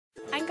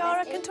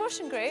Angora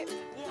Contortion group.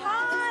 Yeah.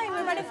 Hi,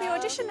 we're ready for your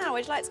audition now.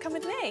 Would you like to come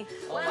with me?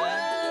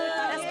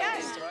 Let's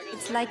go.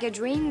 It's like a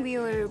dream. We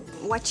were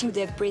watching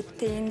the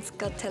Britain's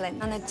Got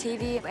Talent on the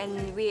TV,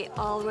 and we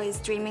always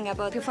dreaming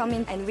about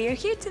performing, and we're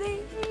here today.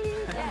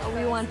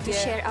 We want to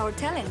share our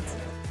talent.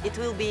 It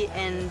will be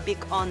a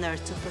big honor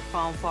to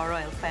perform for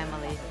royal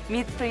family.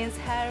 Meet Prince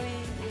Harry.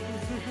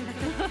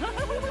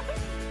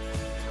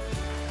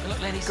 Good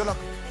luck, ladies. Good luck.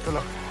 Good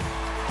luck.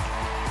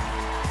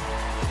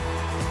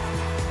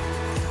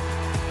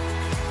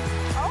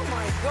 Oh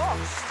my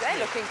gosh, they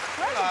look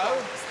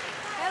incredible.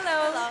 Hello.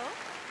 Hello.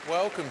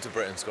 Welcome to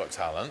Britain's Got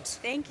Talent.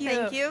 Thank you.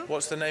 Thank you.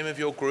 What's the name of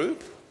your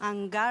group?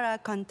 Angora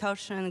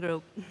Contortion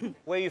group.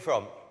 Where are you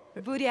from?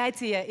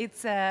 Buryatia,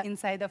 it's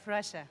inside of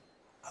Russia.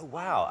 Oh,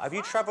 wow. Have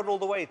you travelled all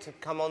the way to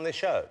come on this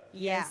show?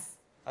 Yes.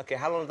 OK,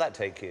 how long did that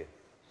take you?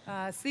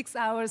 6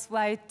 hours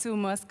flight to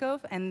Moscow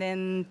and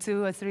then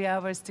 2 or 3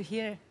 hours to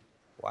here.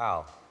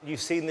 Wow.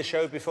 You've seen the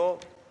show before?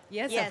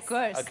 Yes, Yes. of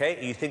course. OK,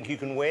 you think you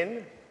can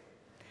win?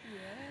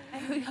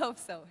 I would hope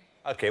so.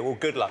 OK, well,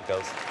 good luck,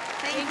 girls.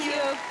 Thank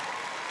you.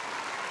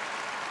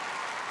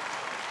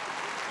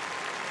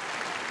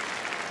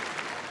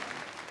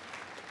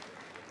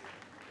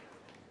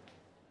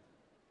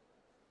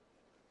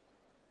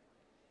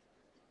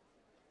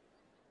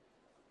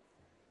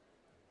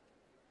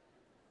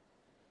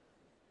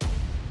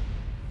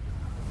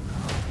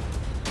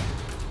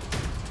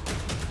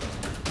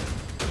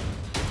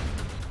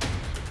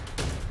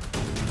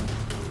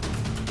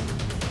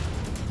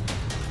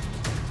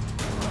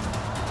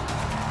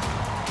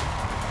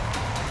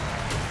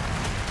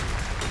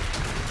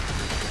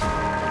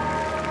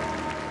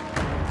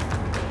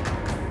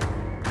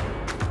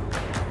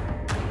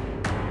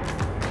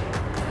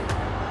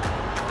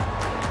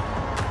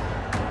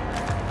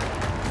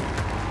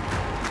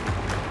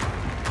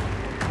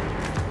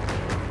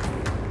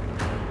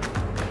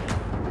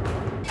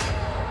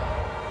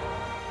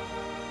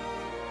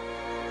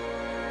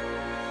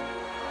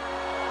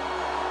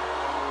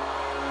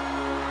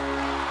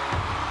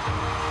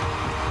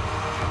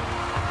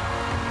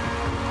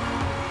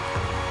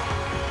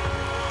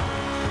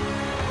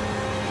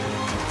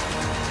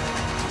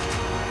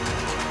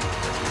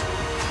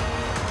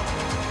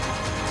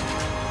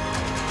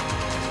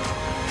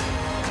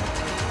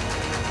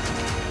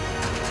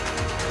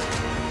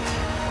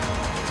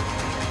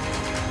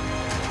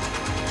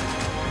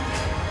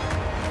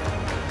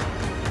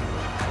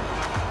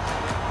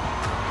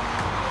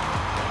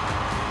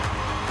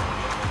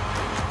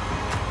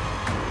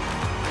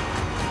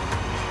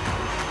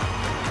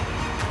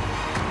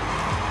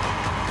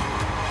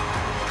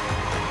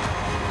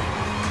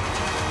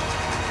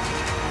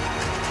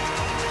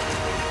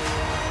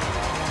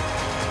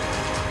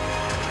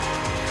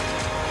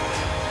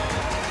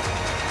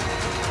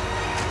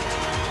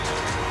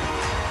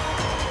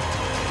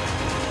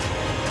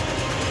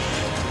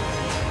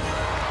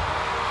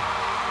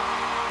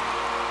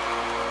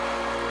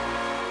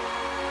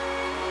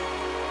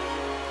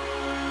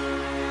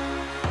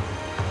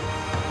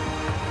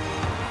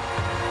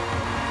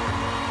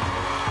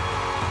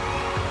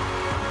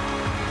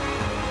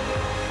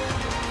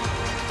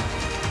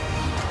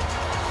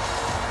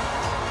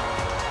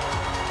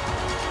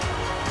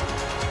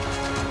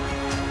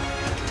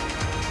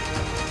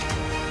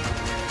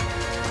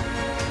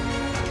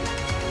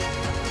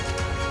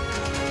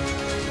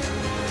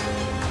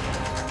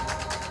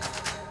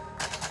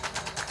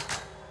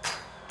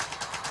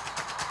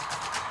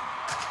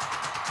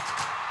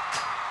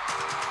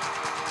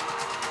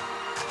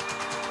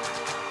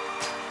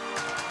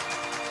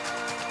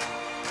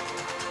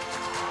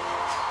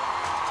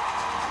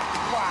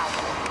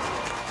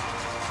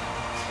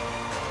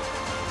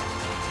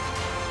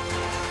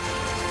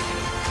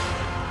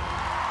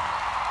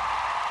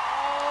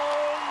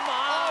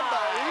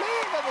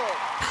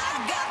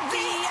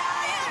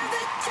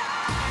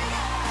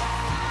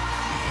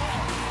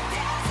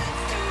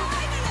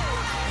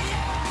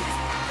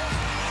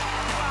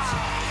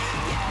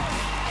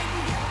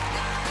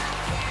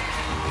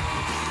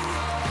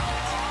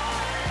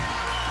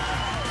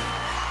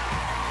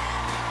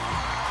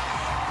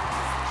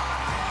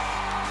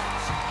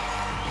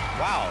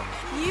 Wow.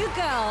 You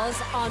girls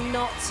are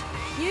not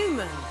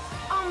human.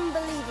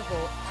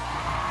 Unbelievable.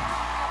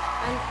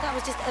 And that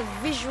was just a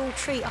visual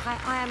treat. I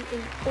am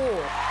in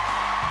awe.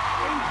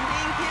 Thank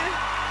you.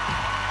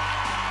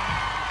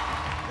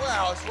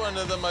 Wow, it's one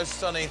of the most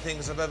stunning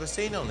things I've ever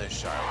seen on this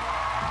show.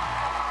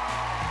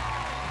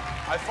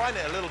 I find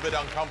it a little bit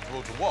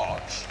uncomfortable to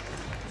watch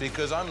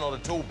because I'm not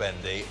at all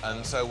bendy,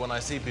 and so when I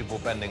see people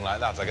bending like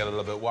that, I get a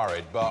little bit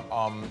worried. But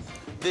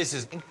this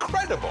is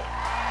incredible.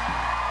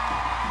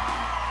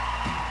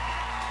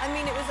 I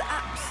mean, it was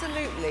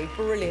absolutely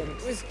brilliant.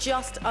 It was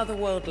just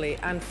otherworldly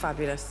and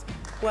fabulous.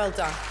 Well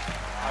done.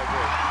 I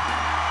agree.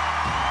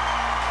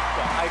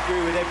 Well, I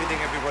agree with everything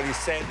everybody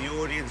said. The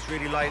audience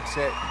really liked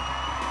it.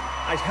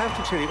 I'd have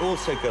to tell you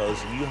also,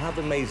 girls, you have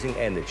amazing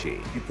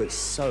energy. You put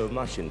so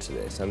much into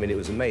this. I mean, it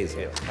was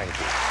amazing. Thank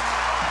you.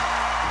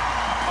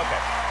 OK,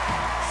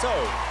 so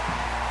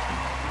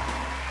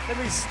let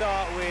me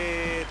start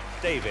with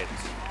David.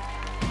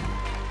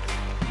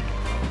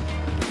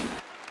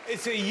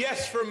 It's a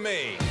yes from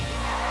me.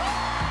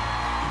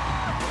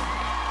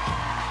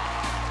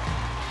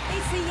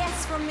 It's a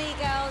yes from me,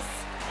 girls.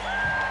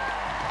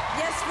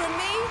 Yes from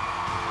me.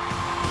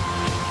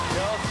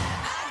 Girls.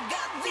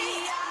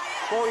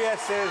 4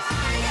 yeses.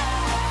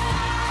 Yes.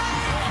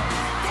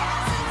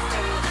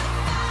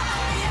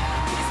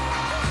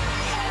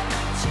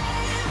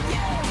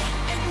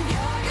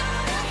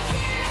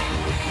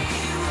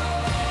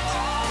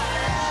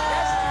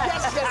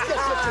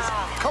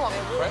 Come on.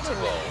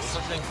 Incredible.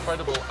 Such an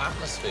incredible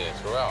atmosphere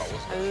throughout,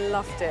 wasn't it? I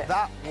loved it.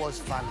 That was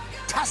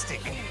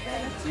fantastic.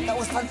 That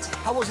was fantastic.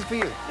 How was it for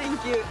you?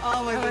 Thank you.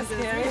 Oh my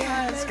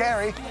goodness.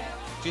 Scary.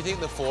 Do you think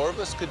the 4 of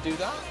us could do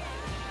that?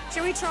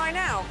 Shall we try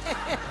now?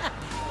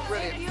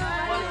 Brilliant.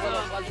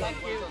 Well done.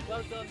 Thank you.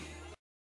 Well done.